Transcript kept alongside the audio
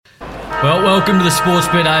Well, welcome to the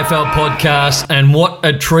Sportsbet AFL podcast, and what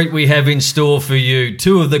a treat we have in store for you.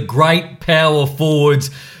 Two of the great power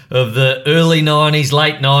forwards of the early 90s,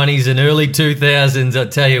 late 90s and early 2000s. I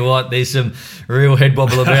tell you what, there's some real head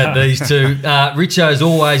wobble about these two. Richo's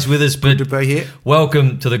always with us, but good to be here.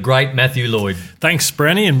 Welcome to the great Matthew Lloyd. Thanks,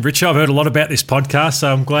 Brownie. And Richo, I've heard a lot about this podcast,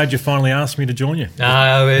 so I'm glad you finally asked me to join you.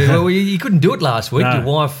 Well, you couldn't do it last week. No. Your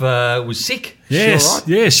wife was sick. Yes,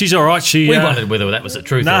 she's all right. We wondered whether that was the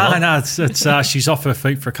truth or not. No, it's she's off her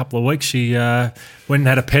feet for a couple of weeks. She went and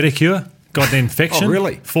had a pedicure, got an infection. Oh,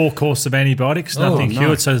 really? 4 courses of antibiotics, nothing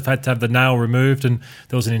cured, so they've had to have the nail removed, and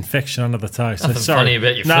there was an infection under the toe. So, Nothing funny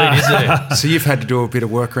about your feet, is there? So you've had to do a bit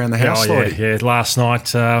of work around the house, Lloydie? Yeah. Last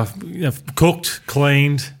night, cooked,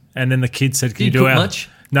 cleaned, and then the kids said, "Can you do cook our much?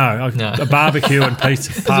 No, a barbecue and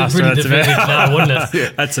pizza pasta. That's a pretty definitive no, wouldn't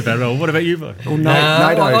it? That's about it. What about you, boy? Well,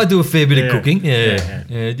 I do a fair bit of cooking. Yeah.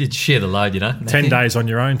 You'd share the load, 10 days on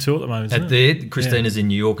your own too at the moment. At the Christina's in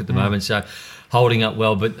New York at the moment, so holding up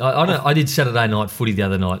well. But I did Saturday night footy the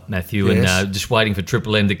other night, Matthew, and just waiting for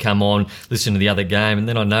Triple M to come on, listen to the other game, and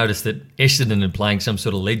then I noticed that Essendon had playing some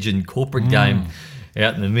sort of legend corporate game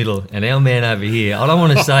out in the middle, and our man over here, I don't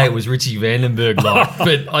want to say it was Richie Vandenberg like,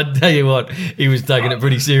 but I tell you what, he was taking it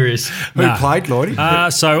pretty serious. Who played,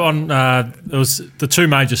 Lloydie? So on it was the two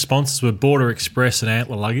major sponsors were Border Express and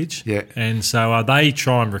Antler Luggage, and so they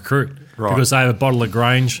try and recruit because they have a bottle of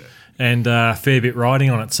Grange and a fair bit riding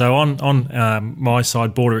on it. So on my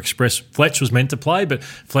side, Border Express, Fletch was meant to play, but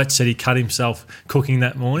Fletch said he cut himself cooking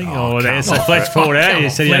that morning. So Fletch pulled out. He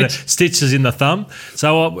said he had stitches in the thumb.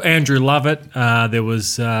 So Andrew Lovett, there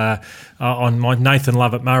was on my Nathan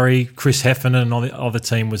Lovett-Murray, Chris Heffernan, and on the other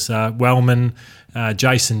team was Wellman,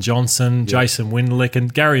 Jason Johnson, Jason Windlick,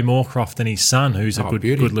 and Gary Moorcroft and his son, who's a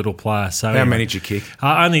good little player. So how many did you kick?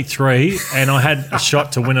 Only 3, and I had a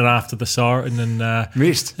shot to win it after the siren, and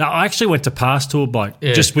missed. No, I actually went to pass to a bloke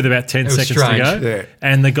just with about 10 seconds strange. to go,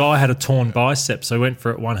 and the guy had a torn bicep, so he went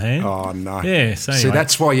for it one hand. Oh no! Yeah, so anyway. See,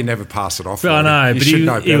 that's why you never pass it off. Well, I know, but he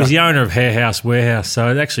was the better. owner of Hair House Warehouse, so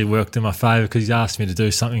it actually worked in my favour because he asked me to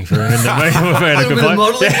do something for him. And A bit of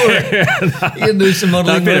modelling work. You can do some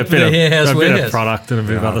modelling work for the Hair House a Warehouse. bit of product and a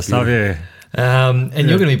bit of other stuff, And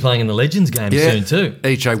you're going to be playing in the Legends game soon too.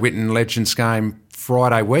 EJ Whitten Legends game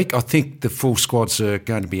Friday week. I think the full squads are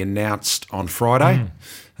going to be announced on Friday.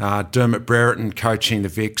 Dermot Brereton coaching the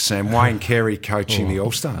Vicks and Wayne Carey coaching the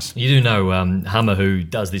All-Stars. You do know Hummer, who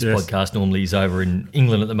does this podcast normally, is over in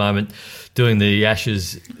England at the moment doing the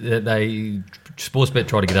Ashes. Sportsbet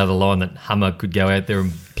tried to get over the line that Hummer could go out there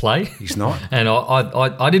and play. He's not. And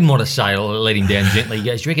I didn't want to say it or let him down gently. He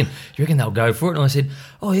goes, do you reckon they'll go for it? And I said,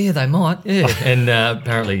 oh, yeah, they might. Yeah. And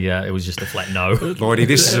apparently it was just a flat no. Lloydie,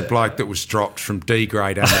 this is a bloke that was dropped from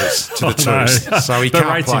D-grade amateurs to the tourists. So he But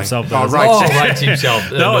can't rates play. himself, Rates himself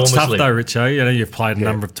No, enormously. it's tough though, Richo. You know, you've played a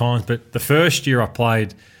number of times, but the first year I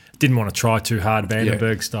played, didn't want to try too hard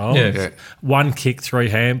Vandenberg style. Yeah. 1 kick, 3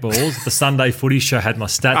 handballs. The Sunday Footy Show had my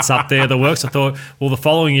stats up there, the works. I thought, well, the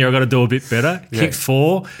following year I've got to do a bit better. Kicked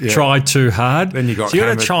 4, tried too hard. Then you got so you got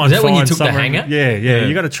to hammered. try and Is that find when you took the somewhere- hanger? Yeah.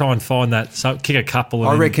 You got to try and find that. So kick a couple.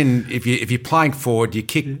 And I reckon if you're playing forward, you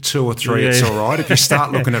kick 2 or 3, it's all right. If you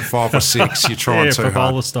start looking at 5 or 6, you're trying too for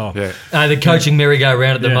hard. bowler style. Yeah. The coaching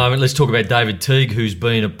merry-go-round at the moment. Let's talk about David Teague, who's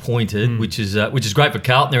been appointed, which is great for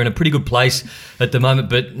Carlton. They're in a pretty good place at the moment.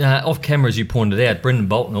 But off camera, as you pointed out, Brendan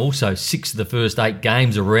Bolton also 6 of the first 8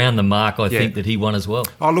 games around the mark. I think that he won as well.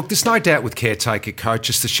 Oh, look, there's no doubt with caretaker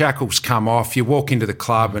coaches, the shackles come off. You walk into the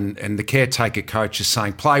club and the caretaker coach is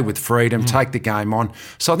saying, play with freedom, take the game on.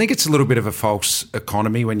 So I think it's a little bit of a false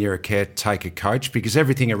economy when you're a caretaker coach because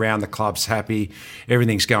everything around the club's happy,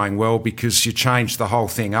 everything's going well because you changed the whole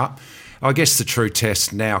thing up. I guess the true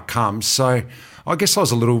test now comes. So I guess I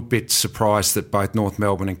was a little bit surprised that both North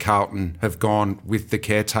Melbourne and Carlton have gone with the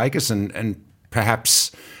caretakers and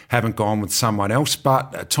perhaps haven't gone with someone else,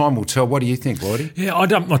 but time will tell. What do you think, Lloydie? Yeah,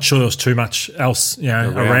 I'm not sure there was too much else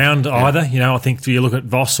around either. You know, I think if you look at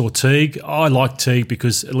Voss or Teague, I like Teague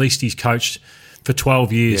because at least he's coached for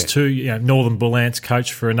 12 years too. You know, Northern Bull Ants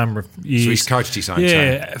coached for a number of years. So he's coached his own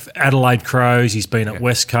team. Adelaide Crows, he's been at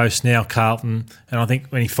West Coast, now Carlton. And I think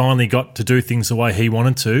when he finally got to do things the way he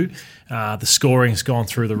wanted to, the scoring's gone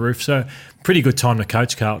through the roof. So pretty good time to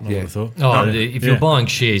coach Carlton, I would have thought. If you're buying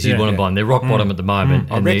shares, you want to buy them. They're rock bottom at the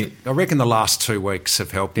moment. I reckon the last 2 weeks have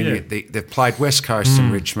helped him. They've played West Coast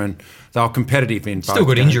and Richmond. they were competitive in both. Still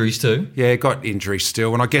got injuries too. Yeah, got injuries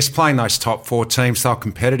still. And I guess playing those top 4 teams, they were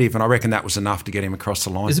competitive, and I reckon that was enough to get him across the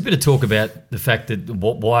line. There's a bit of talk about the fact that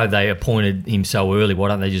why they appointed him so early. Why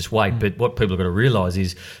don't they just wait? But what people have got to realise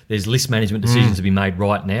is there's list management decisions to be made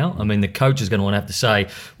right now. I mean, the coach is going to want to have to say,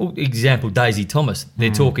 well, example, Daisy Thomas.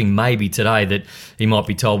 They're talking maybe today that he might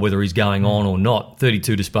be told whether he's going on or not.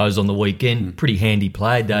 32 disposals on the weekend. Pretty handy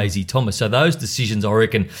player, Daisy Thomas. So those decisions, I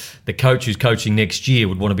reckon, the coach who's coaching next year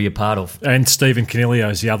would want to be a part of. And Stephen Caniglio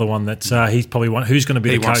is the other one that he's probably one. Who's going to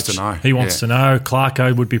be the coach? Wants to know. He wants to know.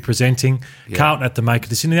 Clarko would be presenting. Yeah. Carlton had to make a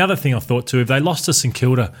decision. The other thing I thought too, if they lost to St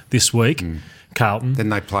Kilda this week, Carlton. Then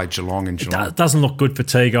they played Geelong in Geelong. It doesn't look good for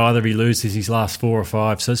Teague either. He loses his last 4 or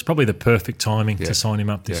 5. So it's probably the perfect timing to sign him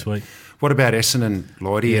up this week. What about Essendon,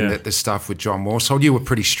 Lloydie, and the stuff with John Worsfold? You were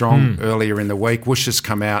pretty strong earlier in the week. Woosh has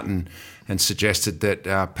come out and suggested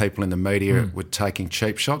that people in the media were taking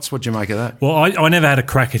cheap shots. What do you make of that? Well, I never had a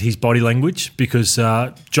crack at his body language because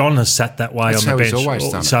John has sat that way on the bench. He's always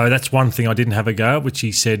done so that's one thing I didn't have a go at, which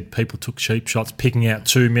he said people took cheap shots, picking out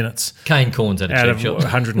 2 minutes. Kane Corns had a cheap shot.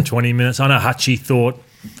 120 minutes. I know Hutchie thought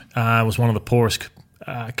was one of the poorest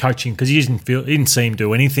coaching because he didn't seem to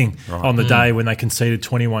do anything on the day when they conceded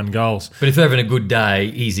 21 goals. But if they're having a good day,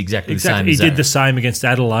 he's exactly the same as He did the same against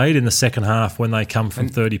Adelaide in the second half when they come from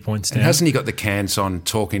 30 points down. And hasn't he got the cans on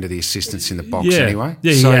talking to the assistants in the box anyway?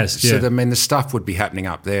 Yeah, he has. So, I mean, the stuff would be happening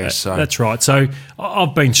up there. So that's right. So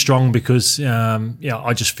I've been strong because,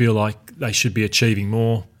 I just feel like they should be achieving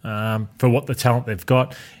more for what the talent they've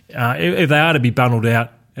got. If they are to be bundled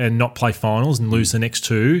out and not play finals and lose the next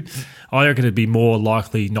 2, I reckon it'd be more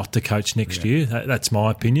likely not to coach next year. That's my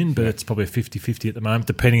opinion, but it's probably a 50-50 at the moment,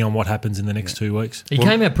 depending on what happens in the next 2 weeks. He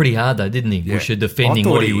came out pretty hard, though, didn't he? Yeah. Wisher, defending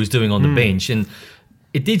what he was doing on the bench. And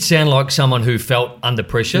it did sound like someone who felt under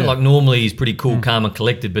pressure. Yeah. Like normally he's pretty cool, calm and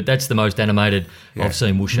collected, but that's the most animated I've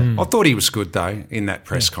seen Wisher. I thought he was good, though, in that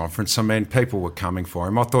press conference. I mean, people were coming for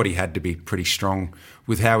him. I thought he had to be pretty strong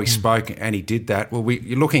with how he spoke, and he did that. Well,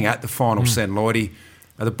 you're looking at the finals then, Lloydie.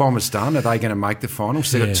 Are the Bombers done? Are they going to make the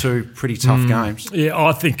finals? They've got 2 pretty tough games. Yeah,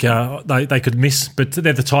 I think they could miss, but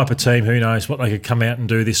they're the type of team, who knows what they could come out and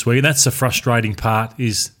do this week. And that's the frustrating part,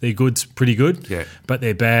 is their good's pretty good, but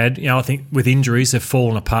they're bad. I think with injuries, they've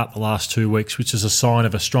fallen apart the last 2 weeks, which is a sign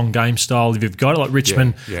of a strong game style. If you've got it, like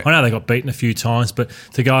Richmond, I know they got beaten a few times, but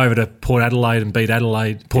to go over to Port Adelaide and beat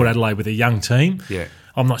Port Adelaide with a young team,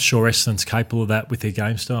 I'm not sure Essendon's capable of that with their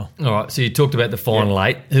game style. All right, so you talked about the final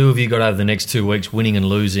 8. Who have you got over the next 2 weeks, winning and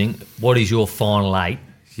losing? What is your final 8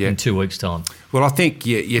 in 2 weeks' time? Well, I think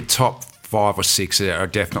your top 5 or 6 are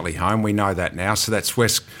definitely home. We know that now. So that's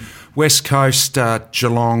West Coast,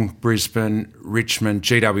 Geelong, Brisbane, Richmond,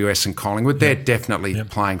 GWS and Collingwood. They're definitely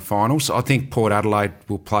playing finals. I think Port Adelaide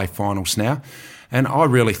will play finals now. And I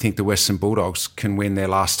really think the Western Bulldogs can win their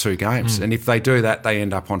last 2 games. And if they do that, they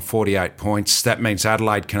end up on 48 points. That means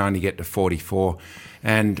Adelaide can only get to 44.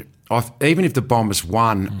 And even if the Bombers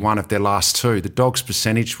won one of their last 2, the Dogs'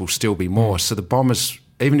 percentage will still be more. So the Bombers,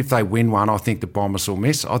 even if they win one, I think the Bombers will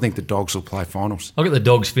miss. I think the Dogs will play finals. I've got the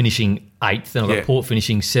Dogs finishing 8th, and I've got Port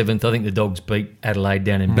finishing 7th. I think the Dogs beat Adelaide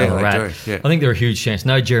down in Ballarat. I think they're a huge chance.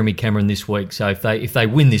 No Jeremy Cameron this week, so if they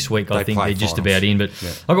win this week, I think they're just about in. But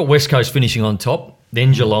I've got West Coast finishing on top,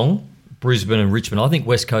 then Geelong, Brisbane and Richmond. I think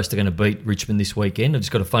West Coast are going to beat Richmond this weekend. I've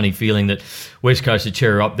just got a funny feeling that West Coast are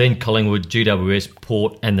cherry up, then Collingwood, GWS,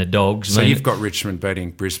 Port and the Dogs. So you've got Richmond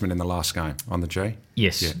beating Brisbane in the last game on the G?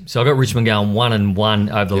 Yes. Yeah. So I got Richmond going 1-1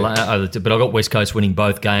 over but I got West Coast winning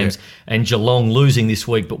both games and Geelong losing this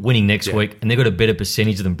week but winning next week, and they've got a better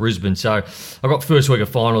percentage than Brisbane. So I got first week of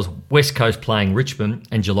finals, West Coast playing Richmond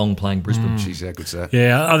and Geelong playing Brisbane. Jeez, how good's that?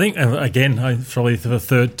 Yeah, I think again, probably for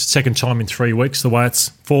the second time in 3 weeks, the way it's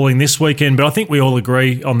falling this weekend. But I think we all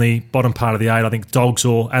agree on the bottom part of the 8. I think Dogs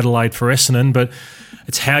or Adelaide for Essendon, but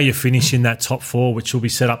it's how you finish in that top 4, which will be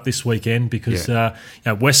set up this weekend because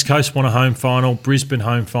West Coast want a home final, Brisbane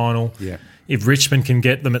home final. Yeah. If Richmond can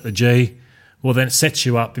get them at the G, well, then it sets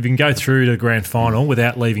you up. If you can go through to the grand final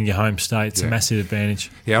without leaving your home state, it's a massive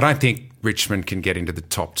advantage. Yeah, I don't think Richmond can get into the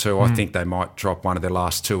top 2. I think they might drop one of their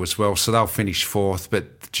last 2 as well. So they'll finish 4th,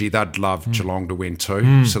 but gee, they'd love Geelong to win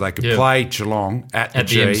too. So they could play Geelong at the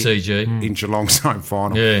MCG in Geelong's home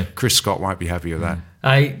final. Yeah. Chris Scott won't be happy with that.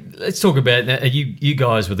 Hey, let's talk about you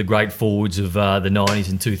guys were the great forwards of the 90s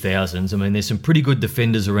and 2000s. I mean, there's some pretty good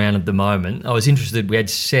defenders around at the moment. I was interested, we had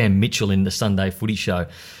Sam Mitchell in the Sunday Footy Show,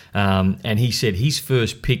 and he said his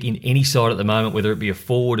first pick in any side at the moment, whether it be a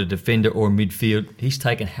forward, a defender or a midfield, he's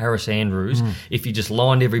taken Harris Andrews. If you just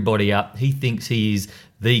lined everybody up, he thinks he is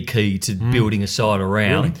the key to building a side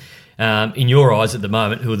around. Really? in your eyes at the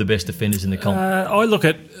moment, who are the best defenders in the comp? I look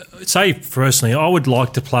at, personally, I would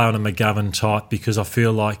like to play on a McGovern type because I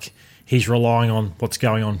feel like he's relying on what's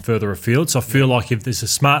going on further afield. So I feel like if there's a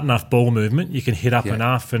smart enough ball movement, you can hit up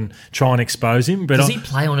enough and try and expose him. But does he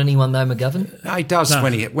play on anyone though, McGovern? No, he does. No.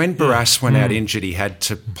 When Barrass went out injured, he had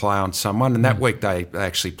to play on someone. And that week they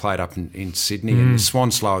actually played up in Sydney and the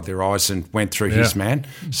Swans lowered their eyes and went through his man.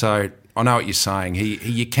 So I know what you're saying.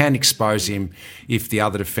 You can expose him if the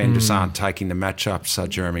other defenders aren't taking the matchup, so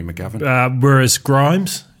Jeremy McGovern. Whereas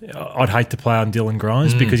Grimes, I'd hate to play on Dylan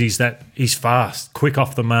Grimes because he's fast, quick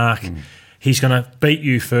off the mark. He's going to beat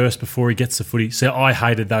you first before he gets the footy. So I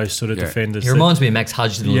hated those sort of defenders. He reminds me of Max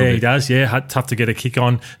Hudson a little bit. Yeah, he does. Yeah, tough to get a kick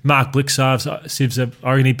on. Mark Blixarves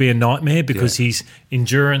are going to be a nightmare because he's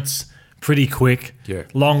endurance, pretty quick,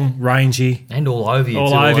 long, rangy. And all over you.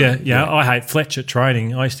 All over you. Yeah, I hate Fletcher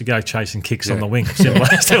training. I used to go chasing kicks on the wing. Similar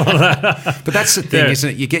to that. But that's the thing,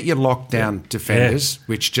 isn't it? You get your lockdown defenders,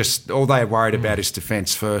 which just all they're worried about is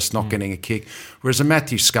defence first, not getting a kick. Whereas a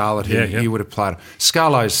Matthew Scarlett, who you would have played.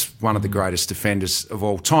 Scarlo's one of the greatest defenders of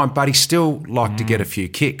all time, but he still liked to get a few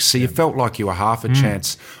kicks. So you felt like you were half a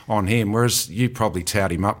chance on him, whereas you probably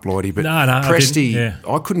tout him up, Lloydie. But Presty,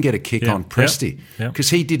 I couldn't get a kick on Presty because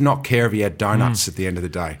he did not care if he had donuts at the end of the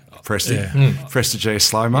day. Presty. Presta G, a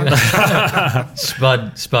slow-mo.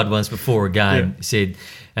 Spud once before a game said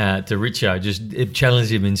to Richo, just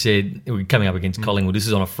challenged him and said, we're coming up against Collingwood, this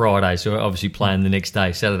is on a Friday, so we're obviously playing the next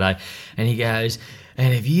day, Saturday, and he goes,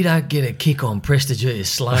 and if you don't get a kick on Presta G,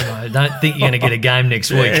 slow-mo, I don't think you're going to get a game next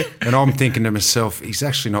week. And I'm thinking to myself, he's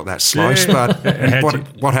actually not that slow, Spud. And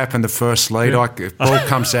what happened the first lead? Ball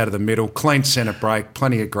comes out of the middle, clean centre break,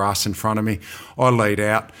 plenty of grass in front of me. I lead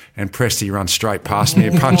out, and Presty runs straight past me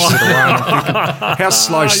and punches it away. And I'm thinking, how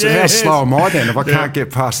slow am I then if I can't get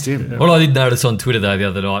past him? What I did notice on Twitter, though, the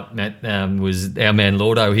other night, Matt, was our man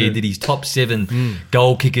Lordo here did his top 7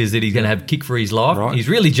 goal kickers that he's going to have kick for his life. Right. He's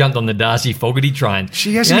really jumped on the Darcy Fogarty train.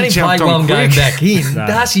 She hasn't jumped on one quick. Game back in. No.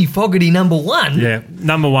 Darcy Fogarty, number 1. Yeah,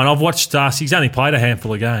 number 1. I've watched Darcy. He's only played a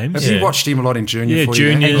handful of games. Have you watched him a lot in junior footy?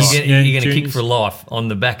 Juniors. You're going to kick for life on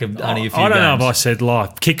the back of only a few games. I don't know if I said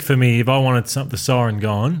life. Kick for me. If I wanted the siren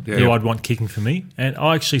gone, I'd want kicking for me. And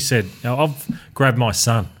I actually said, I've grabbed my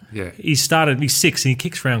son. Yeah. He's 6 and he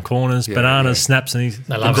kicks around corners, bananas, snaps, and he's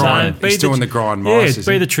doing the grind mice.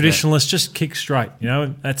 Be the traditionalist, just kick straight.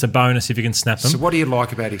 That's a bonus if you can snap them. So what do you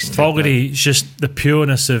like about his Fogarty? Just the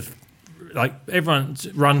pureness of, like, everyone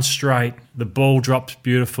runs straight, the ball drops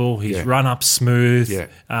beautiful, his run up smooth,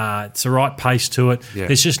 it's the right pace to it.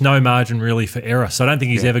 There's just no margin really for error, so I don't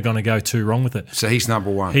think he's ever going to go too wrong with it. So he's number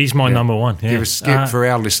 1. He's my number 1. Yeah. Give us, for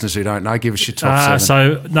our listeners who don't know, give us your top 7.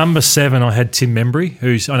 So number 7, I had Tim Membry,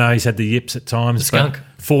 who's, I know he's had the yips at times, the skunk.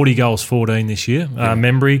 40 goals, 14 this year.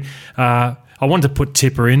 Membry. I wanted to put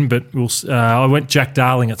Tipper in, but I went Jack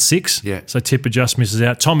Darling at 6. Yeah. So Tipper just misses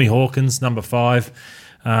out. Tommy Hawkins, number 5.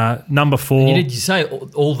 Number 4. Did you say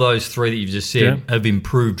all those 3 that you've just said have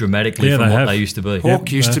improved dramatically from what they used to be?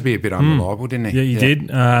 Hawk used to be a bit unreliable, didn't he? Yeah, he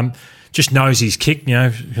did. Just knows his kick,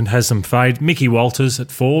 and has some fade. Mickey Walters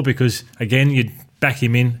at 4 because, again, you'd back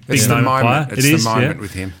him in. It's the moment. Player. It's the moment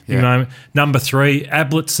with him. Yeah. Number 3,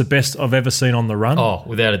 Ablett's the best I've ever seen on the run. Oh,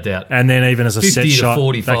 without a doubt. And then even as a set shot.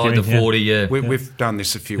 50 to 45 to 40, We've done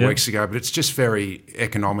this a few weeks ago, but it's just very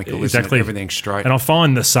economical, isn't it? Everything's straight. And I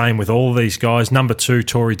find the same with all of these guys. Number 2,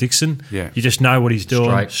 Tory Dixon. Yeah. You just know what he's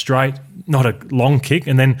doing. Straight. Not a long kick.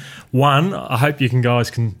 And then 1, I hope you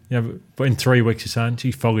guys can, in 3 weeks you're saying,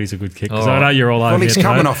 gee, Foggy's a good kick. Because I know you're all over. Well, he's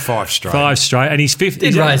coming off 5 straight. 5 straight. And he's 50.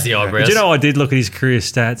 Did raise the eyebrows. Do you know I did look at his career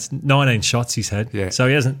stats? 19 shots he's had. Yeah. So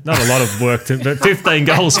he hasn't, not a lot of work to, but 15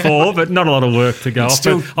 goals for, but not a lot of work to go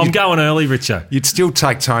off. I'm going early, Richo. You'd still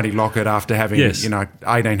take Tony Lockett after having,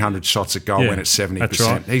 1,800 shots at goal when it's 70%. That's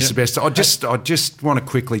right. He's the best. I just want to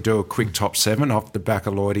quickly do a quick top 7 off the back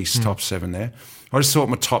of Lloydie's top 7 there. I just thought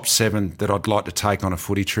my top 7 that I'd like to take on a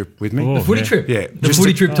footy trip with me. The footy trip? Yeah. The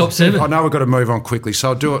footy trip top 7? I know we've got to move on quickly, so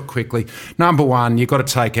I'll do it quickly. Number 1, you've got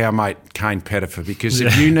to take our mate Kane Pettifer, because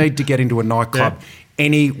if you need to get into a nightclub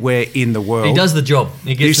anywhere in the world... He does the job.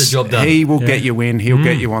 He gets the job done. He will get you in. He'll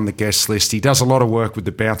get you on the guest list. He does a lot of work with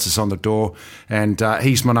the bouncers on the door, and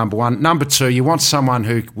he's my number 1. Number 2, you want someone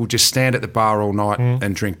who will just stand at the bar all night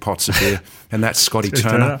and drink pots of beer, and that's Scotty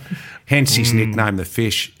Turner. Hence his nickname, The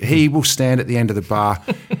Fish. He will stand at the end of the bar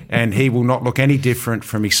and he will not look any different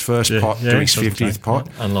from his first pot to his 50th pot.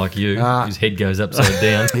 Unlike you, whose head goes upside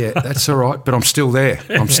down. Yeah, that's all right, but I'm still there.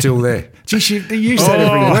 Geez, you use that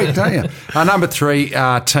every week, don't you? Number 3,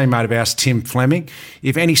 teammate of ours, Tim Fleming,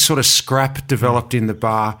 if any sort of scrap developed in the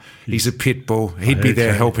bar, he's a pit bull. He'd be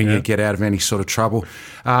there helping you get out of any sort of trouble.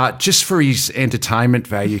 Just for his entertainment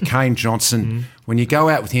value, Kane Johnson, when you go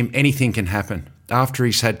out with him, anything can happen. After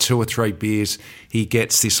he's had 2 or 3 beers, he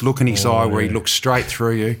gets this look in his eye where he looks straight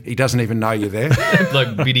through you. He doesn't even know you're there.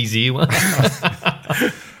 Like Biddy's ear one.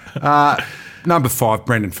 Number 5,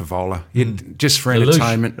 Brendan Favola. Just for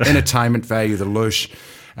entertainment value, the Loosh.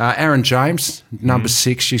 Aaron James, number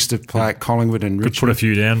 6, used to play at Collingwood and Richmond. Could put a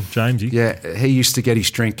few down, Jamesy. Yeah, he used to get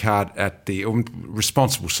his drink card at the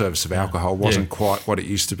responsible service of alcohol. Wasn't quite what it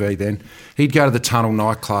used to be then. He'd go to the Tunnel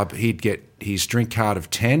nightclub. He'd get his drink card of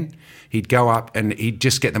 10. He'd go up and he'd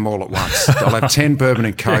just get them all at once. I'll have 10 bourbon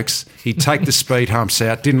and cokes. He'd take the speed humps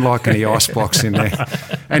out. Didn't like any ice blocks in there.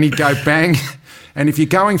 And he'd go bang. And if you're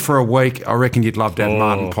going for a week, I reckon you'd love to have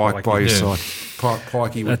Martin Pike by your side.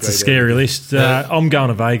 Pikey would That's a scary list. I'm going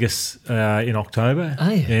to Vegas in October. Oh,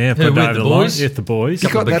 yeah. Yeah, put over the line. With the boys. You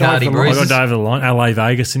got that Bacardi over the line. I got over the line. LA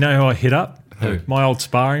Vegas. You know who I hit up? Who? My old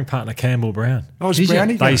sparring partner, Campbell Brown. Oh, is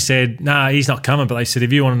Brownie? They said, no, he's not coming, but they said,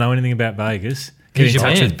 if you want to know anything about Vegas, get in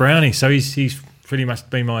touch with Brownie. So he's pretty much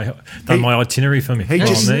been my itinerary for me.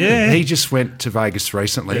 He just went to Vegas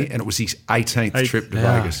recently, and it was his 18th trip to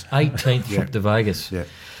Vegas. 18th trip to Vegas. Yeah.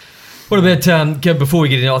 What about, before we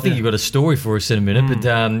get in, I think you've got a story for us in a minute, but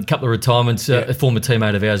a couple of retirements, a former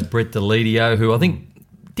teammate of ours, Brett Deledio, who I think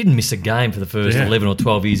didn't miss a game for the first 11 or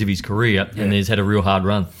 12 years of his career and has had a real hard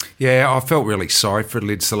run. Yeah, I felt really sorry for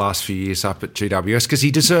Lids the last few years up at GWS because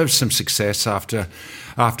he deserves some success after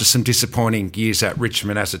some disappointing years at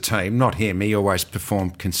Richmond as a team. Not him, he always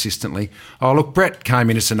performed consistently. Oh, look, Brett came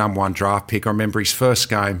in as the number 1 draft pick. I remember his first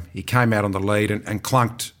game, he came out on the lead and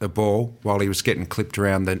clunked a ball while he was getting clipped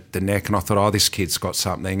around the neck, and I thought, this kid's got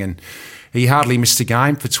something. And he hardly missed a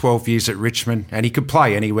game for 12 years at Richmond, and he could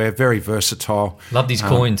play anywhere, very versatile. Loved his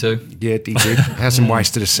coin too. Yeah, he did. Hasn't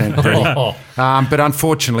wasted a cent. But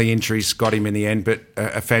unfortunately, injuries got him in the end, but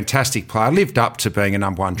a fantastic player. Lived up to being a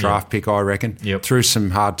number 1 draft pick, I reckon, through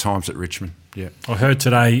some hard times at Richmond. Yeah. I heard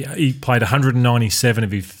today he played 197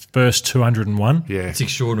 of his first 201. Yeah. It's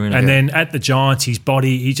extraordinary. And then at the Giants, his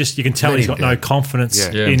body, you can tell he's got no confidence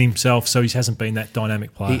in himself, so he hasn't been that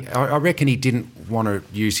dynamic player. I reckon he didn't want to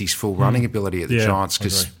use his full running ability at the Giants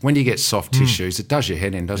because when you get soft tissues, it does your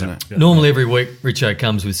head in, doesn't it? Yeah. Normally every week, Richo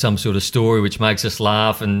comes with some sort of story which makes us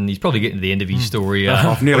laugh, and he's probably getting to the end of his story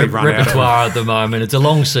I've nearly run repertoire at the moment. It's a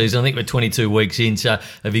long season. I think we're 22 weeks in, so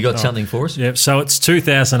have you got something for us? Yeah, so it's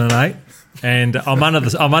 2008. And I'm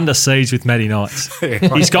under siege with Matty Knights.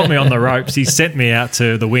 He's got me on the ropes. He sent me out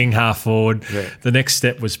to the wing half forward. Yeah. The next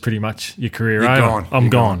step was pretty much your career over. I'm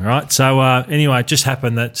gone, right? So anyway, it just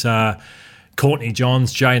happened that Courtney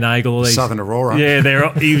Johns, Jay Nagle, all these Southern Aurora.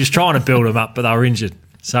 Yeah, he was trying to build them up, but they were injured.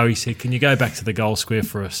 So he said, "Can you go back to the goal square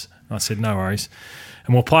for us?" And I said, "No worries."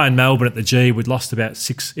 And we're playing Melbourne at the G. We'd lost about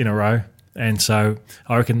 6 in a row. And so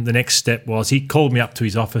I reckon the next step was he called me up to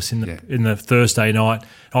his office in the Thursday night.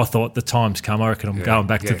 I thought the time's come. I reckon I'm going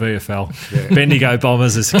back to VFL. Yeah. Bendigo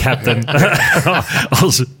Bombers as captain. I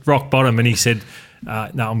was rock bottom, and he said,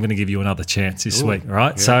 "No, I'm going to give you another chance this week."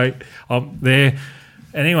 Right? Yeah. So I'm there.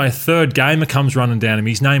 Anyway, third gamer comes running down him.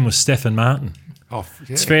 His name was Stephen Martin. Oh,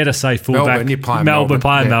 yeah. It's fair to say fullback.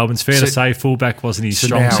 Melbourne. It's fair to say fullback wasn't his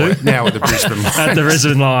strong suit. Now at the Brisbane Lions. At the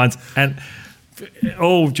Brisbane Lions. And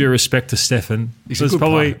all due respect to Stefan,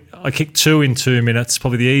 I kicked 2 in 2 minutes,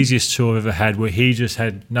 probably the easiest 2 I've ever had, where he just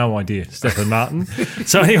had no idea, Stefan Martin.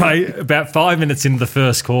 So anyway, about 5 minutes into the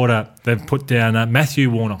first quarter, they've put down Matthew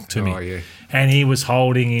Warnock to me. Yeah. And he was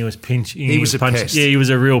holding, he was pinching. He was a pest. Yeah, he was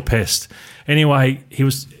a real pest. Anyway, he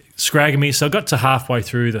was scragging me. So I got to halfway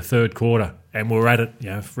through the third quarter, and we were at it,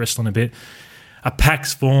 wrestling a bit. A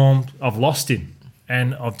pack's formed. I've lost him.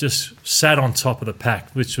 And I've just sat on top of the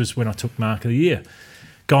pack, which was when I took Mark of the Year.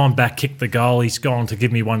 Gone back, kicked the goal. He's gone to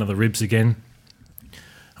give me one of the ribs again.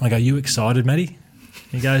 And I go, "You excited, Matty?"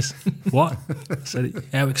 He goes, "What?" I said,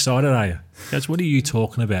 "How excited are you?" He goes, "What are you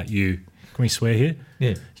talking about, you?" Can we swear here?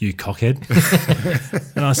 Yeah. "You cockhead."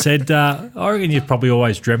 And I said, "I reckon you've probably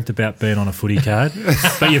always dreamt about being on a footy card,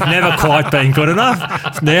 but you've never quite been good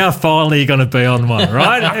enough. Now finally you're going to be on one,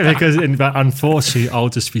 right? But unfortunately, I'll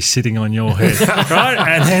just be sitting on your head, right?"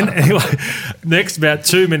 And then anyway, next about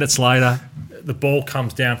 2 minutes later, the ball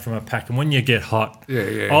comes down from a pack, and when you get hot,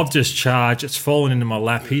 I've just charged. It's fallen into my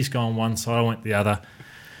lap. He's gone one side, I went the other,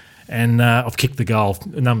 and I've kicked the goal,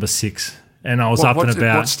 number 6. And I was up and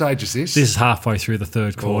about. What stage is this? This is halfway through the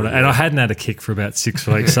third quarter. And I hadn't had a kick for about 6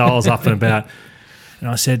 weeks, so I was up and about. And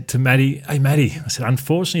I said to Maddie, "Hey, Maddie," I said,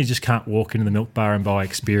 "unfortunately, you just can't walk into the milk bar and buy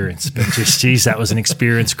experience." But just, geez, that was an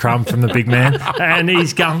experience crumb from the big man. And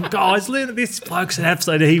he's going, "Guys, look at this bloke's an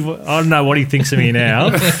absolute evil." I don't know what he thinks of me now,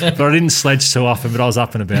 but I didn't sledge too often, but I was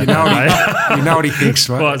up and about. You know what he thinks,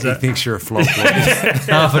 mate? He thinks you're a flop.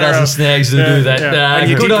 Half a dozen snags to do that. And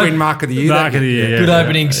you did win Mark of the Year. Mark of the Year. Good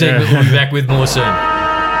opening segment. We'll be back with more soon.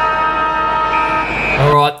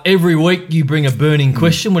 All right, every week you bring a burning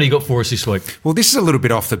question. What do you got for us this week? Well, this is a little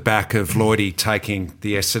bit off the back of Lloydie taking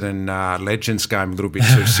the Essendon Legends game a little bit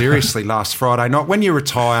too seriously last Friday night. When you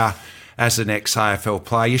retire as an ex-AFL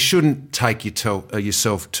player, you shouldn't take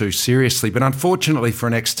yourself too seriously. But unfortunately for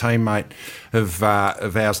an ex-teammate of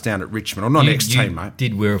ours down at Richmond, or not ex-teammate. You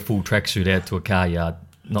did wear a full tracksuit out to a car yard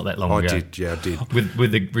not that long ago. I did.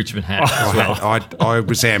 With the Richmond hat as well. I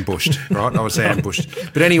was ambushed, right? I was ambushed.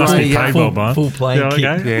 But anyway, full playing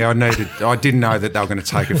kit. Yeah, I didn't know that they were going to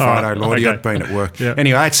take a photo, Lloydie. I'd been at work. Yeah.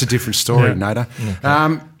 Anyway, that's a different story, Nader.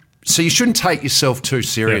 Okay. So you shouldn't take yourself too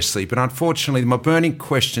seriously. But unfortunately, my burning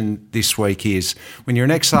question this week is, when you're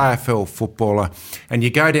an ex-AFL footballer and you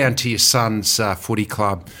go down to your son's footy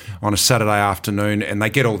club on a Saturday afternoon and they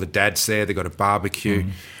get all the dads there, they've got a barbecue.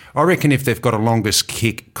 I reckon if they've got a longest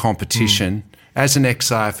kick competition, as an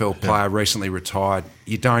ex-AFL player recently retired,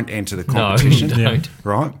 you don't enter the competition. No, you don't.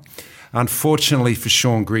 Right? Unfortunately for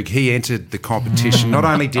Sean Grigg, he entered the competition. Not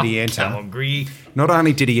only did he enter,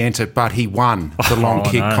 but he won the long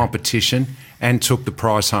kick competition and took the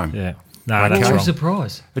prize home. Yeah. No, what that's was the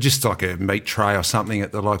prize? Just like a meat tray or something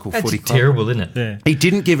at the local footy club. That's terrible, isn't it? Yeah. He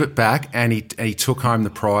didn't give it back, and he took home the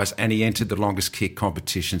prize, and he entered the longest kick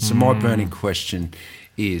competition. So my burning question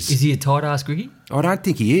is he a tight ass, Griggy? I don't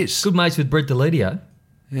think he is. Good mates with Brett Deledio.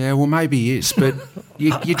 Yeah, well, maybe he is, but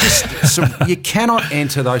you cannot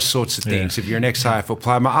enter those sorts of things if you're an ex-AFL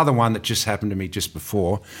player. My other one that just happened to me just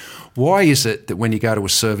before, why is it that when you go to a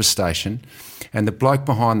service station and the bloke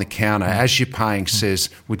behind the counter, as you're paying, says,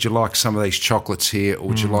 "Would you like some of these chocolates here, or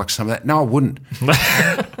would you like some of that?" No, I wouldn't.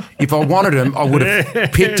 If I wanted them, I would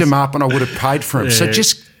have picked them up and I would have paid for them. Yeah. So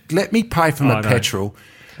just let me pay for my petrol.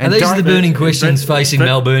 And these are the burning questions facing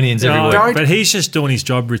Melburnians everywhere. But he's just doing his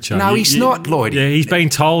job, Richard. No, he's not, Lloyd. Yeah, he's been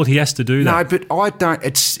told he has to do that. No, but I don't.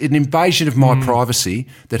 It's an invasion of my privacy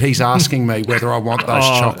that he's asking me whether I want those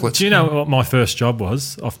chocolates. Do you know what my first job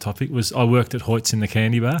was, off topic, was I worked at Hoyt's in the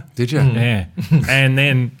candy bar. Did you? Yeah. And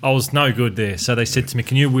then I was no good there. So they said to me,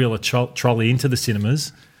 "Can you wheel a trolley into the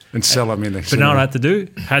cinemas?" And sell them in there. But you know what I had to do?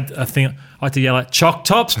 I had to yell out, "Choc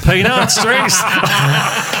tops, peanuts, drinks."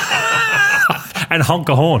 And honk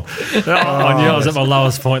a horn. I knew I was at my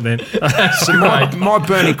lowest point then. So my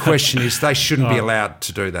burning question is they shouldn't be allowed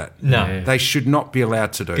to do that. No. They should not be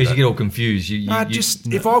allowed to do that. Because you get all confused.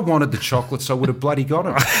 If I wanted the chocolates, I would have bloody got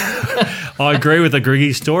them. I agree with the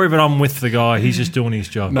Griggy story, but I'm with the guy. He's just doing his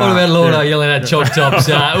job. What about Lordo yelling at Choc Tops?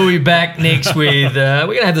 We'll be back next with, we're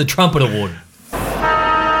going to have the Trumpet Award.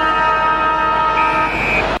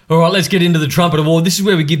 All right, let's get into the Trumpet Award. This is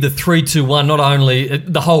where we give the 3, 2, 1, not only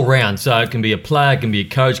the whole round. So it can be a player, it can be a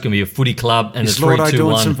coach, it can be a footy club, and is the 3, 2, 1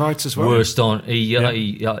 doing some votes as well? Worst on.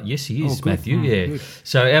 Yes, he is, Matthew. Yeah. Good.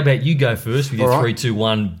 So how about you go first with your 3, 2,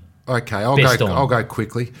 1? Okay, I'll go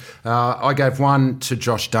quickly. I gave 1 to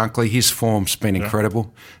Josh Dunkley. His form's been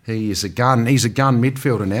incredible. He is a gun. He's a gun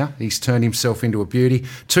midfielder now. He's turned himself into a beauty.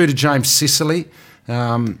 2 to James Sicily.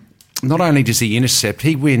 Not only does he intercept,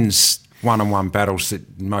 he wins one-on-one battles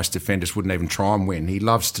that most defenders wouldn't even try and win. He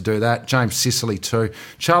loves to do that. James Sicily too.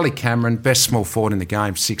 Charlie Cameron, best small forward in the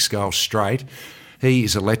game, 6 goals straight. He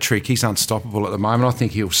is electric. He's unstoppable at the moment. I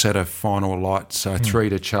think he'll set a final alight. So 3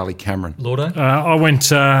 to Charlie Cameron. Lordo? I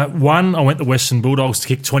went 1. I went the Western Bulldogs to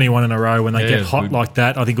kick 21 in a row when they get hot like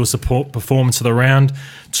that. I think it was the performance of the round.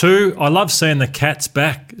 2, I love seeing the Cats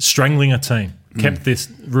back strangling a team. Kept this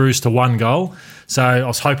ruse to 1 goal. So I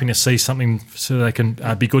was hoping to see something so they can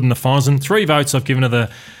be good in the finals. And 3 votes I've given to the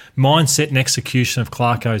mindset and execution of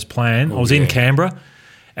Clarko's plan. I was in Canberra,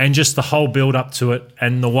 and just the whole build up to it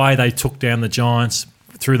and the way they took down the Giants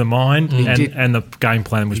through the mind and the game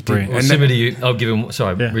plan was brilliant. Well, similar to you, I'll give him,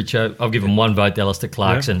 Richo, I'll give him 1 vote to Alistair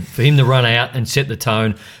Clarkson. For him to run out and set the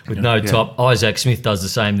tone with no top. Isaac Smith does the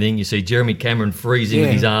same thing. You see Jeremy Cameron freezing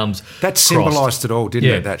with his arms That symbolised it all,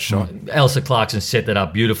 didn't it, that shot? Alistair Clarkson set that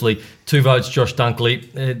up beautifully. 2 votes, Josh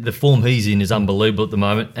Dunkley. The form he's in is unbelievable at the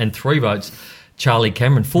moment. And 3 votes, Charlie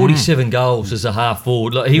Cameron, 47 goals as a half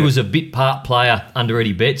forward. Like, he was a bit part player under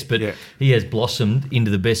Eddie Betts, but he has blossomed into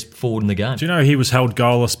the best forward in the game. Do you know he was held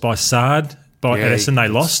goalless by Sard? By Edison, they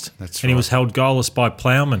lost. That's and he was held goalless by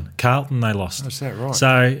Plowman. Carlton, they lost. Is that right?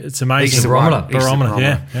 So it's amazing. He's the barometer.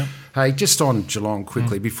 Yeah. Hey, just on Geelong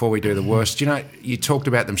quickly before we do the worst. You talked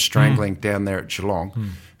about them strangling down there at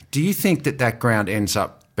Geelong. Do you think that ground ends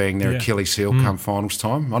up being their Achilles heel come finals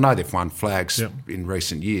time? I know they've won flags in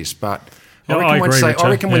recent years, but I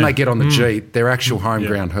reckon when they get on the G, their actual home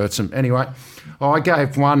ground hurts them. Anyway, I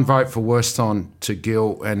gave one vote for worst on to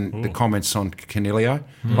Gill and the comments on Canelio.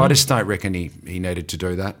 I just don't reckon he needed to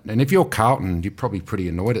do that. And if you're Carlton, you're probably pretty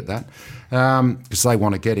annoyed at that because they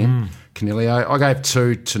want to get him. Canelio. I gave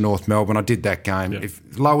 2 to North Melbourne. I did that game.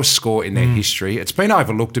 Lowest score in their history. It's been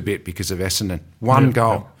overlooked a bit because of Essendon. One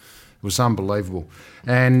goal. It was unbelievable.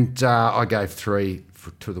 And I gave 3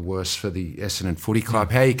 to the worst for the Essendon Footy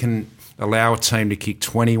Club. How you can allow a team to kick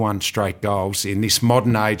 21 straight goals in this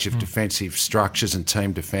modern age of defensive structures and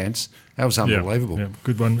team defence. That was unbelievable. Yeah,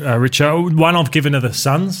 good one, Richard. One I've given to the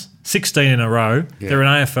Suns, 16 in a row. Yeah. They're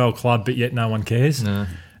an AFL club, but yet no one cares. No.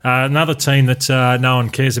 Another team that no one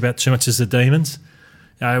cares about too much is the Demons.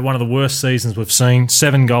 One of the worst seasons we've seen,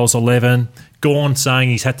 7 goals, 11. Gawn saying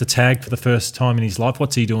he's had to tag for the first time in his life.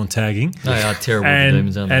 What's he doing tagging? They are terrible, the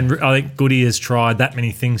Demons, aren't they? And I think Goody has tried that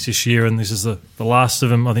many things this year, and this is the last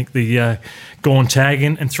of them. I think the Gawn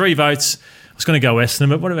tagging. And 3 votes, I was going to go Essendon,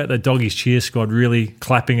 but what about the Doggies cheer squad really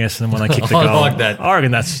clapping Essendon when they kick the goal? I like that. I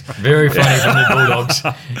reckon that's... Very funny from the Bulldogs.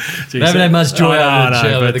 They haven't had much joy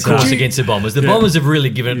over the course against the Bombers. The Bombers have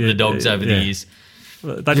really given it to the Dogs over the years.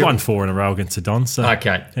 They've won 4 in a row against the Dons. So.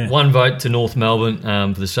 Okay. 1 vote to North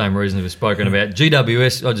Melbourne for the same reason we've spoken about.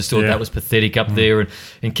 GWS, I just thought that was pathetic up there and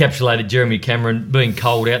encapsulated Jeremy Cameron being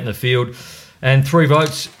cold out in the field. And 3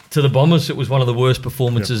 votes to the Bombers. It was one of the worst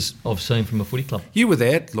performances I've seen from a footy club. You were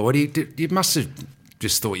there, Lloyd. You must have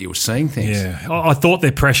just thought you were seeing things. Yeah. I thought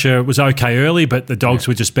their pressure was okay early, but the Dogs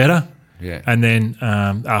were just better. Yeah. And then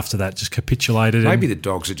after that, just capitulated. Maybe the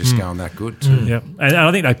Dogs are just going that good too. Yeah. And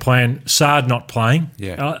I think they plan Sard not playing.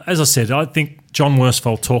 Yeah. As I said, I think John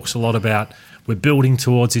Worsfold talks a lot about we're building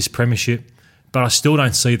towards this premiership, but I still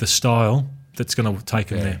don't see the style that's going to take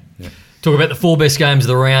them there. Yeah. Talk about the 4 best games of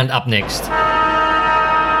the round up next.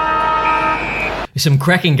 There's some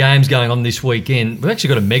cracking games going on this weekend. We've actually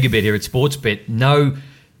got a mega bet here at Sportsbet. No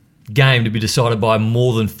game to be decided by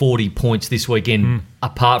more than 40 points this weekend,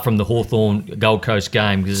 apart from the Hawthorn Gold Coast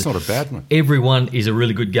game. It's not a bad one. Everyone is a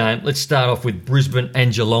really good game. Let's start off with Brisbane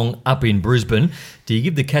and Geelong up in Brisbane. Do you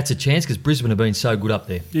give the Cats a chance? Because Brisbane have been so good up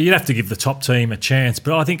there. You'd have to give the top team a chance,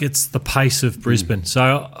 but I think it's the pace of Brisbane.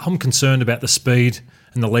 So I'm concerned about the speed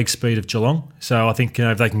and the leg speed of Geelong. So I think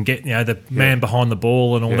if they can get the man behind the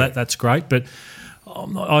ball and all that, that's great. But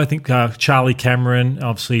I think Charlie Cameron,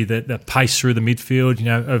 obviously the pace through the midfield,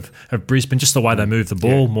 of Brisbane, just the way they move the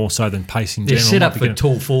ball more so than pace in general. They're set up for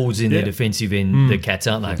tall forwards in their defensive end, the Cats,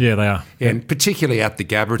 aren't they? Yeah, they are. Yeah, and particularly at the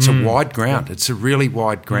Gabba, it's a wide ground. It's a really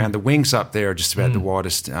wide ground. The wings up there are just about the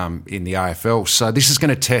widest in the AFL. So this is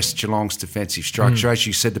going to test Geelong's defensive structure. As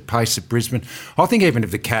you said, the pace of Brisbane. I think even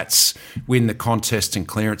if the Cats win the contest and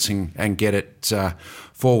clearancing and get it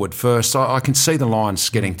forward first, I can see the Lions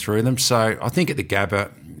getting through them. So I think at the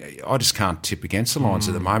Gabba, I just can't tip against the Lions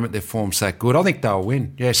at the moment. Their form's that good. I think they'll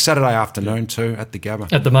win. Yeah, Saturday afternoon too at the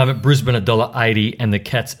Gabba. At the moment, Brisbane $1.80 and the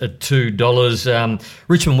Cats at $2.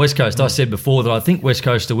 Richmond West Coast, I said before that I think West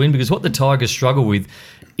Coast to win because what the Tigers struggle with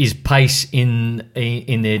is pace in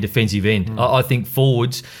their defensive end. I think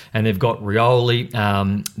forwards, and they've got Rioli,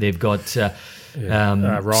 they've got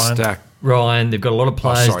Ryan. Ryan, they've got a lot of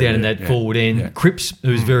players down in that forward end. Yeah. Cripps,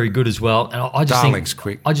 who's very good as well. And I just Darling's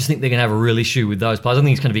quick. I just think they're going to have a real issue with those players. I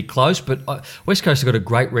think it's going to be close, but West Coast have got a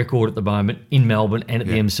great record at the moment in Melbourne and at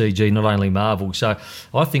the MCG, not only Marvel. So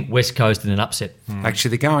I think West Coast in an upset.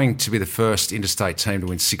 Actually, they're going to be the first interstate team to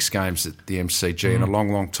win 6 games at the MCG in a long,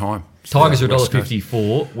 long time. Tigers are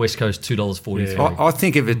 $1.54, West Coast $2.43. Yeah. I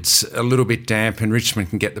think if it's a little bit damp and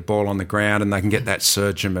Richmond can get the ball on the ground and they can get that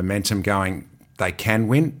surge and momentum going, they can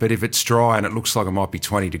win. But if it's dry and it looks like it might be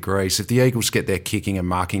 20 degrees, if the Eagles get their kicking and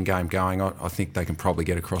marking game going, I think they can probably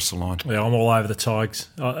get across the line. Yeah, I'm all over the Tigers.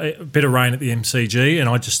 A bit of rain at the MCG, and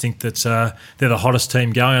I just think that they're the hottest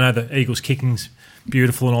team going. I know the Eagles' kicking's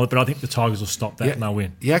beautiful and all that, but I think the Tigers will stop that and they'll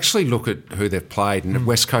win. You actually look at who they've played, and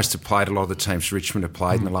West Coast have played a lot of the teams Richmond have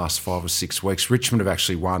played in the last 5 or 6 weeks. Richmond have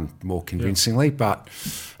actually won more convincingly, but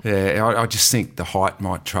I just think the height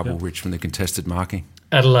might trouble Richmond, the contested marking.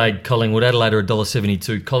 Adelaide, Collingwood. Adelaide are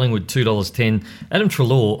 $1.72. Collingwood, $2.10. Adam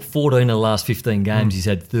Treloar, 14 of the last 15 games. He's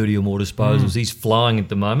had 30 or more disposals. He's flying at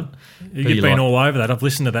the moment. You've been all over that. I've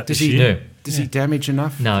listened to that this year. Does he damage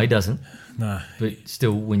enough? No, he doesn't. No. But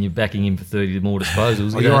still, when you're backing him for 30 or more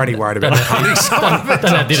disposals... you're already worried about the punting side of it.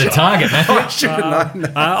 Don't did a target, man. I should have known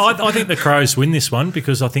that. I think the Crows win this one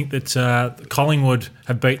because I think that Collingwood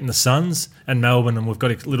have beaten the Suns and Melbourne, and we've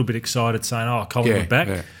got a little bit excited saying, Collingwood back.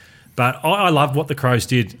 Yeah. But I love what the Crows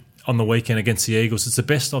did on the weekend against the Eagles. It's the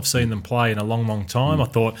best I've seen them play in a long, long time. I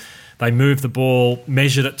thought they moved the ball,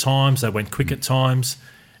 measured at times, they went quick at times.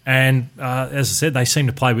 And as I said, they seem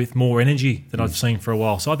to play with more energy than I've seen for a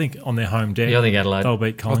while. So I think on their home deck, I think Adelaide, they'll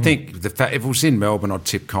beat Collingwood. I think if it was in Melbourne, I'd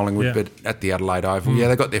tip Collingwood, but at the Adelaide Oval,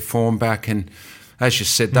 they got their form back. And as you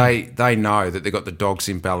said, they know that they've got the Dogs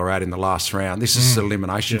in Ballarat in the last round. This is the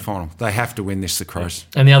elimination final. They have to win this, the Crows.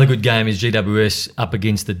 And the other good game is GWS up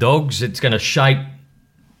against the Dogs. It's going to shape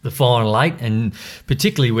the final 8, and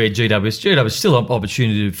particularly where GWS still have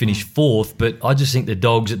opportunity to finish 4th, but I just think the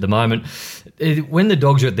Dogs at the moment, when the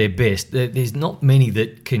Dogs are at their best, there's not many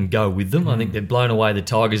that can go with them. I think they've blown away the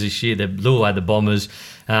Tigers this year, they've blew away the Bombers,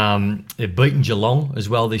 they've beaten Geelong as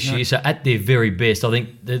well this year, so at their very best, I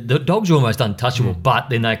think the Dogs are almost untouchable, but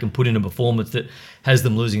then they can put in a performance that has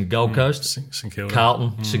them losing to Gold Coast, St Kilda.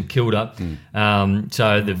 Carlton, St Kilda.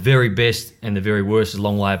 So the very best and the very worst is a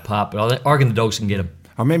long way apart, but I reckon the Dogs can get them.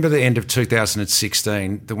 I remember the end of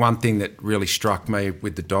 2016, the one thing that really struck me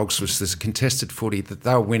with the Dogs was there's a contested footy that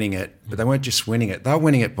they were winning it, but they weren't just winning it. They were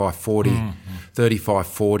winning it by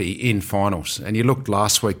 35-40 in finals. And you looked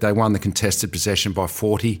last week, they won the contested possession by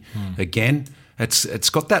 40 again. It's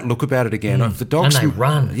got that look about it again. If the Dogs, and they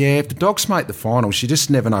run. Yeah, if the Dogs make the finals, you just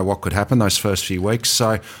never know what could happen those first few weeks.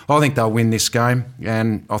 So I think they'll win this game,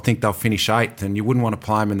 and I think they'll finish 8th, and you wouldn't want to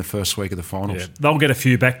play them in the first week of the finals. Yeah. They'll get a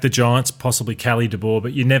few back, the Giants, possibly Callie de Boer,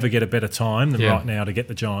 but you never get a better time than right now to get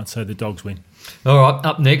the Giants, so the Dogs win. All right,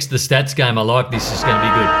 up next, the stats game. I like this. It's going to be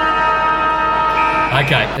good.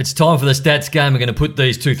 Okay, it's time for the stats game. We're going to put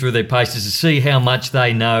these two through their paces to see how much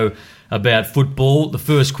they know about football. The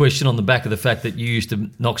first question on the back of the fact that you used to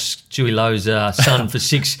knock Stewie Lowe's son for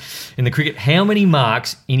 6 in the cricket. How many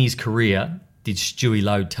marks in his career did Stewie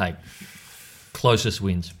Lowe take? Closest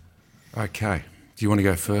wins. Okay. Do you want to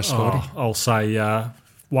go first, Lottie? I'll say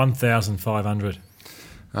 1,500.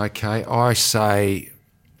 Okay. I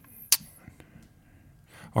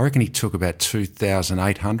reckon he took about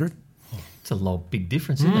 2,800. It's a lot, big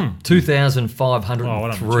difference, isn't it?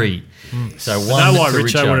 2,503. So one. No, why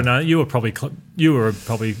Richo would have known. You were probably.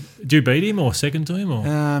 Did you beat him or second to him, or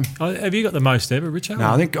have you got the most ever, Richo? No,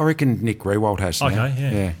 I reckon Nick Rewald has. Okay, now.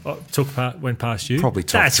 yeah. Went past you. Probably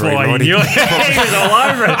top That's 3. That's why he knew it. He was all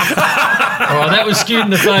over it. All right, that was skewed in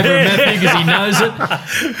the favour of Matthew because he knows it.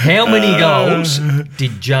 How many goals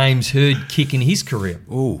did James Hird kick in his career?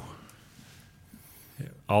 Ooh,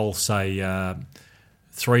 I'll say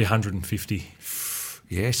 350.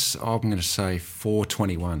 Yes, I'm going to say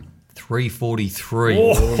 421. 343.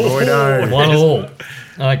 Oh,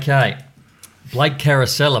 1-1. Okay. Blake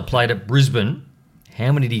Caracella played at Brisbane.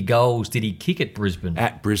 How many goals did he kick at Brisbane?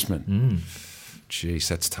 At Brisbane. Jeez,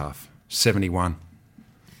 that's tough. 71.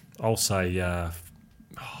 I'll say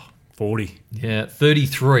 40. Yeah,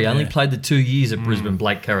 33. Only played the 2 years at Brisbane,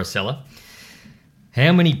 Blake Caracella.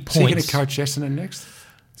 How many points? Is he going to coach Essendon next?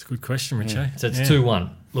 It's a good question, Richie. So it's 2-1.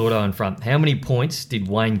 Lordo in front. How many points did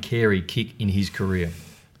Wayne Carey kick in his career?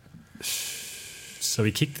 So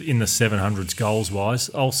he kicked in the 700s goals-wise.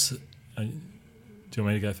 Do you want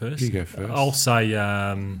me to go first? You go first. I'll say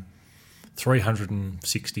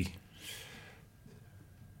 360.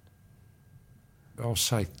 I'll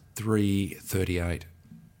say 338.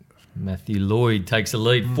 Matthew Lloyd takes the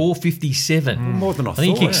lead, 457. More than I thought. I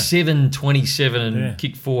think he kicked 727 and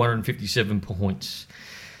kicked 457 points.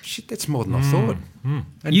 Shit, that's more than I thought.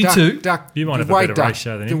 And you too. You might have a better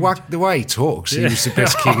ratio than him. The way he talks, he was the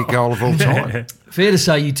best kicker goal of all time. Fair to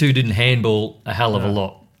say you two didn't handball a hell of a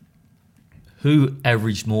lot. Who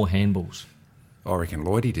averaged more handballs? I reckon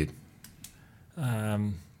Lloydie did. I'll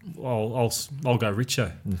go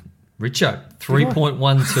Richo. Richo,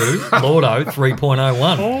 3.12. Lordo,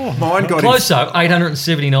 3.01. Mine got close though,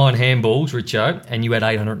 879 handballs, Richo, and you had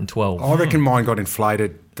 812. I reckon mine got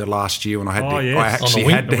inflated the last year when I had I actually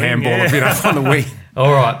wing, had to handball a bit up on the wing.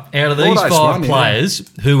 All right, out of these 5 players,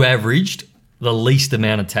 who averaged the least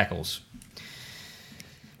amount of tackles?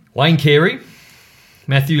 Wayne Carey,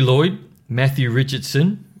 Matthew Lloyd, Matthew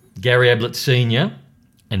Richardson, Gary Ablett Sr.,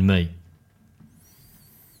 and me.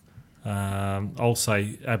 I'll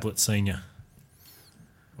say Ablett Sr.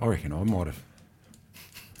 I reckon I might have.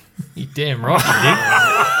 You're damn right you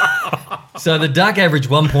did. So the Duck averaged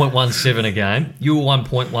 1.17 a game. You were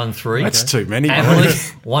 1.13. That's too many. Ablett,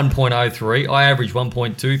 1.03. I averaged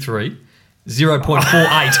 1.23.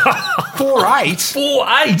 0.48. 4.8?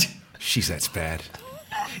 4.8. Jeez, that's bad.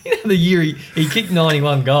 You know, the year he kicked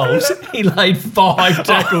 91 goals, he laid 5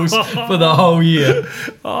 tackles for the whole year.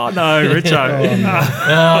 Oh, no, Richo.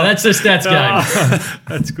 That's the stats game.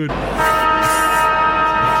 That's good.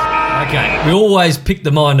 Okay, we always pick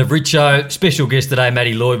the mind of Richo. Special guest today,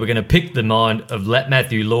 Matty Lloyd. We're going to pick the mind of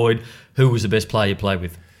Matthew Lloyd. Who was the best player you played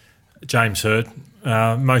with? James Hird.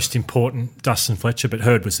 Most important, Dustin Fletcher, but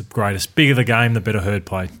Hird was the greatest. Bigger the game, the better Hird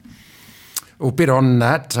played. Well, a bit on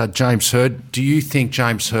that, James Hird. Do you think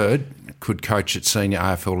James Hird could coach at senior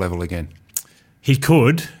AFL level again? He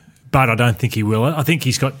could, but I don't think he will. I think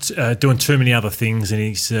he's got doing too many other things, and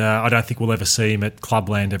I don't think we'll ever see him at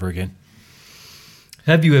clubland ever again.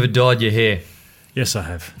 Have you ever dyed your hair? Yes, I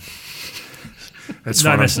have. That's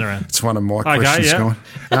no messing around. It's one of my questions,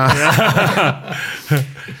 yeah.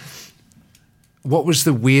 What was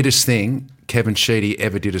the weirdest thing Kevin Sheedy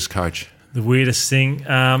ever did as coach? The weirdest thing?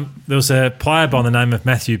 There was a player by the name of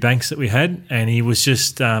Matthew Banks that we had, and he was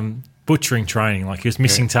just butchering training. Like, he was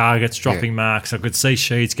missing targets, dropping marks. I could see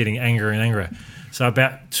Sheeds getting angrier and angrier. So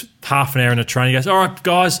about half an hour into training, he goes, "All right,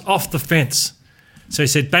 guys, off the fence." So he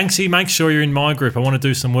said, "Banksy, make sure you're in my group. I want to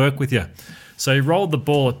do some work with you." So he rolled the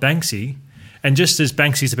ball at Banksy, and just as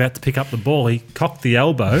Banksy's about to pick up the ball, he cocked the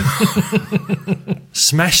elbow,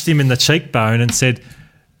 smashed him in the cheekbone and said,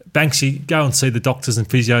 "Banksy, go and see the doctors and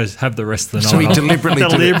physios, have the rest of the night." So he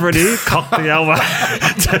deliberately cocked the elbow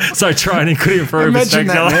so training could improve. Imagine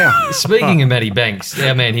that now. Speaking of Matty Banks,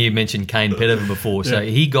 our man here mentioned Kane Pettifer before. So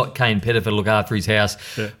he got Kane Pettifer to look after his house.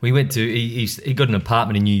 Yeah. We went to, he got an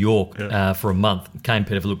apartment in New York for a month. Kane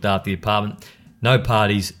Pettifer looked after the apartment. No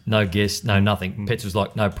parties, no guests, no nothing. Pets was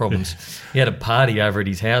like, no problems. He had a party over at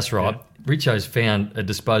his house, right? Yeah. Richo's found a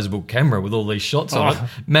disposable camera with all these shots on it.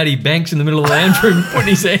 Matty Banks in the middle of the lounge room putting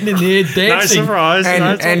his hand in the air dancing. No surprise.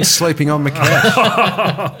 And sleeping on the couch.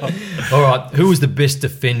 All right, who was the best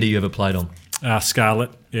defender you ever played on?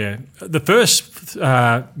 Scarlett, yeah. The first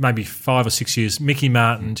maybe 5 or 6 years, Mickey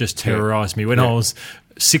Martin just terrorised me when I was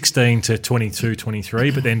 16 to 22, 23.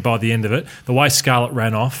 But then by the end of it, the way Scarlett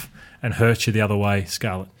ran off and hurt you the other way,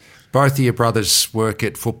 Scarlett. Both of your brothers work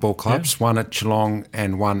at football clubs, one at Geelong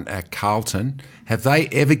and one at Carlton. Have they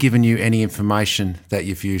ever given you any information that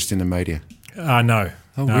you've used in the media? No.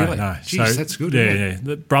 Oh, no, really? No. Jeez, that's good, Yeah, isn't it? yeah.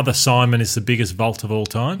 The brother Simon is the biggest vault of all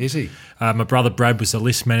time. Is he? My brother Brad was the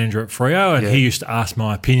list manager at Freo, and he used to ask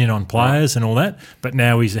my opinion on players and all that, but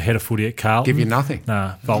now he's the head of footy at Carlton. Give you nothing?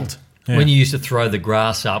 Nah, vault. Yeah. When you used to throw the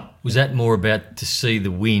grass up, was that more about to see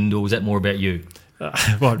the wind or was that more about you?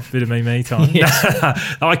 What, bit of me time? Yeah.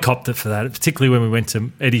 I copped it for that, particularly when we went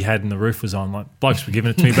to Eddie Had and the roof was on. Like, blokes were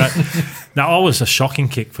giving it to me. But no, I was a shocking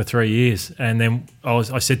kick for 3 years. And then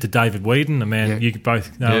I said to David Whedon, the man you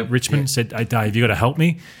both know, Richmond, said, "Hey, Dave, you got to help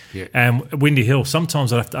me." Yeah. And Windy Hill,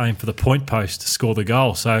 sometimes I'd have to aim for the point post to score the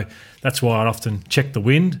goal. So that's why I'd often check the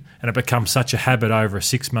wind. And it becomes such a habit over a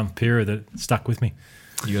 6-month period that it stuck with me.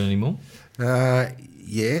 You got any more?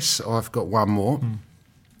 Yes, I've got one more.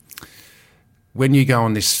 When you go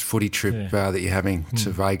on this footy trip that you're having to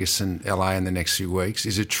Vegas and LA in the next few weeks,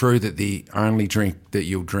 is it true that the only drink that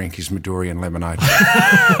you'll drink is Midorian lemonade?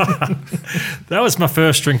 That was my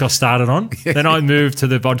first drink I started on. Then I moved to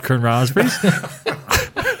the vodka and raspberries.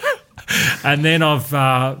 And then I'm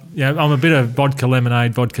a bit of vodka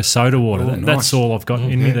lemonade, vodka soda water. Nice. That's all I've got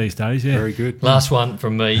in me these days. Yeah. Very good. Last one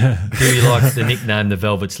from me. Do you like the nickname the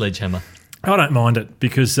Velvet Sledgehammer? I don't mind it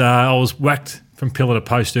because I was whacked from pillar to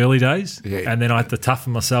post early days, and then I had to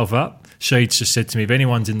toughen myself up. Sheets just said to me, if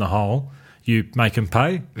anyone's in the hole, you make them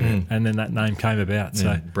pay, and then that name came about.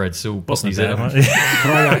 So Brad Sill, wasn't that bad,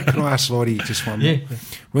 Can I ask Lloydie just one more?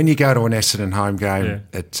 When you go to an Essendon home game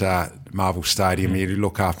at Marvel Stadium, you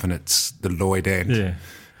look up and it's the Lloyd end.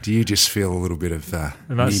 Do you just feel a little bit of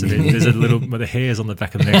there's a little the hairs on the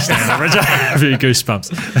back of the neck stand up. A few goosebumps.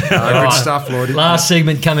 Good stuff, Lloydie. Last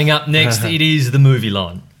segment coming up next. It is the movie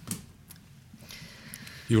line.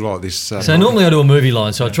 You like this? So normally I do a movie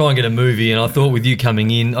line, so I try and get a movie, and I thought with you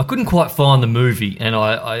coming in, I couldn't quite find the movie, and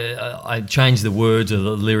I changed the words or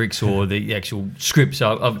the lyrics or the actual script.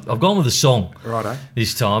 So I've gone with a song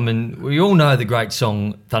this time, and we all know the great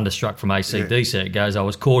song Thunderstruck from AC/DC. It goes, "I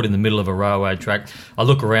was caught in the middle of a railway track. I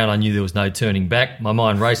look around, I knew there was no turning back. My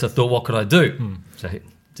mind raced. I thought, what could I do?" So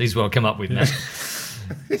this is what I come up with now.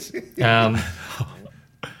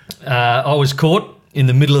 I was caught in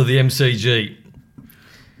the middle of the MCG.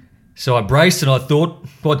 So I braced and I thought,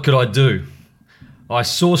 what could I do? I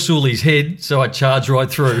saw Sully's head, so I charged right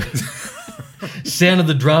through. Sound of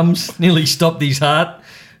the drums nearly stopped his heart.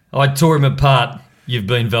 I tore him apart. You've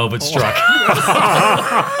been velvet struck.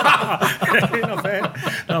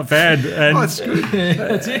 Not bad. And that's good.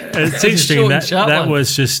 That's it. It's interesting that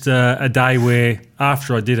was just a day where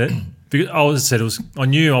after I did it, Because I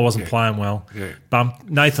knew I wasn't playing well. Yeah. But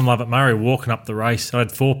Nathan Lovett-Murray walking up the race, I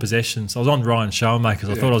had 4 possessions. I was on Ryan Showmaker because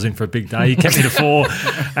I thought I was in for a big day. He kept me to 4.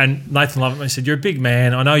 And Nathan Lovett-Murray said, "You're a big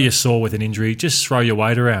man. I know you're sore with an injury. Just throw your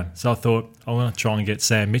weight around." So I thought, I'm going to try and get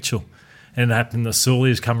Sam Mitchell. And it happened, the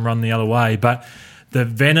Sulias come run the other way. But the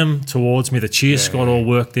venom towards me, the cheer squad all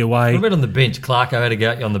worked their way. What about on the bench? Clarko had to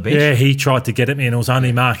go out you on the bench. Yeah, he tried to get at me, and it was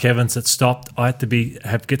only Mark Evans that stopped. I had to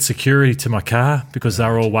get security to my car because they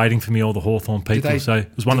were all waiting for me, all the Hawthorn people. So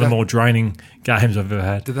it was one of the more draining games I've ever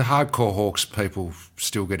had. Do the hardcore Hawks people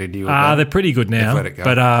still get into you? They're pretty good now.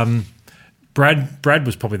 But Brad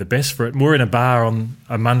was probably the best for it. And we're in a bar on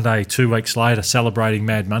a Monday 2 weeks later celebrating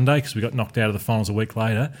Mad Monday because we got knocked out of the finals a week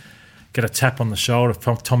later. Get a tap on the shoulder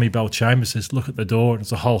from Tommy Bell Chambers, says, "Look at the door." And it's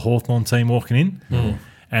the whole Hawthorn team walking in.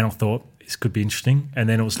 And I thought, this could be interesting. And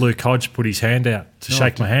then it was Luke Hodge put his hand out to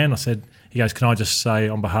shake my hand. He goes, "Can I just say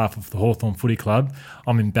on behalf of the Hawthorn Footy Club,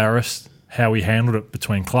 I'm embarrassed how we handled it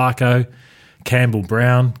between Clarko, Campbell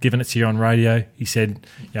Brown, giving it to you on radio." He said,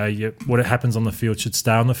 what happens on the field should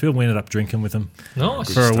stay on the field. We ended up drinking with them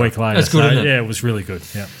for a week later. That's good, isn't it? Yeah, it was really good,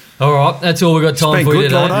 yeah. All right, that's all we've got time for you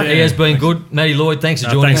today. He has been good. Matty Lloyd, thanks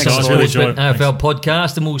for joining us on the Sportsbet AFL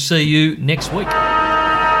podcast, and we'll see you next week.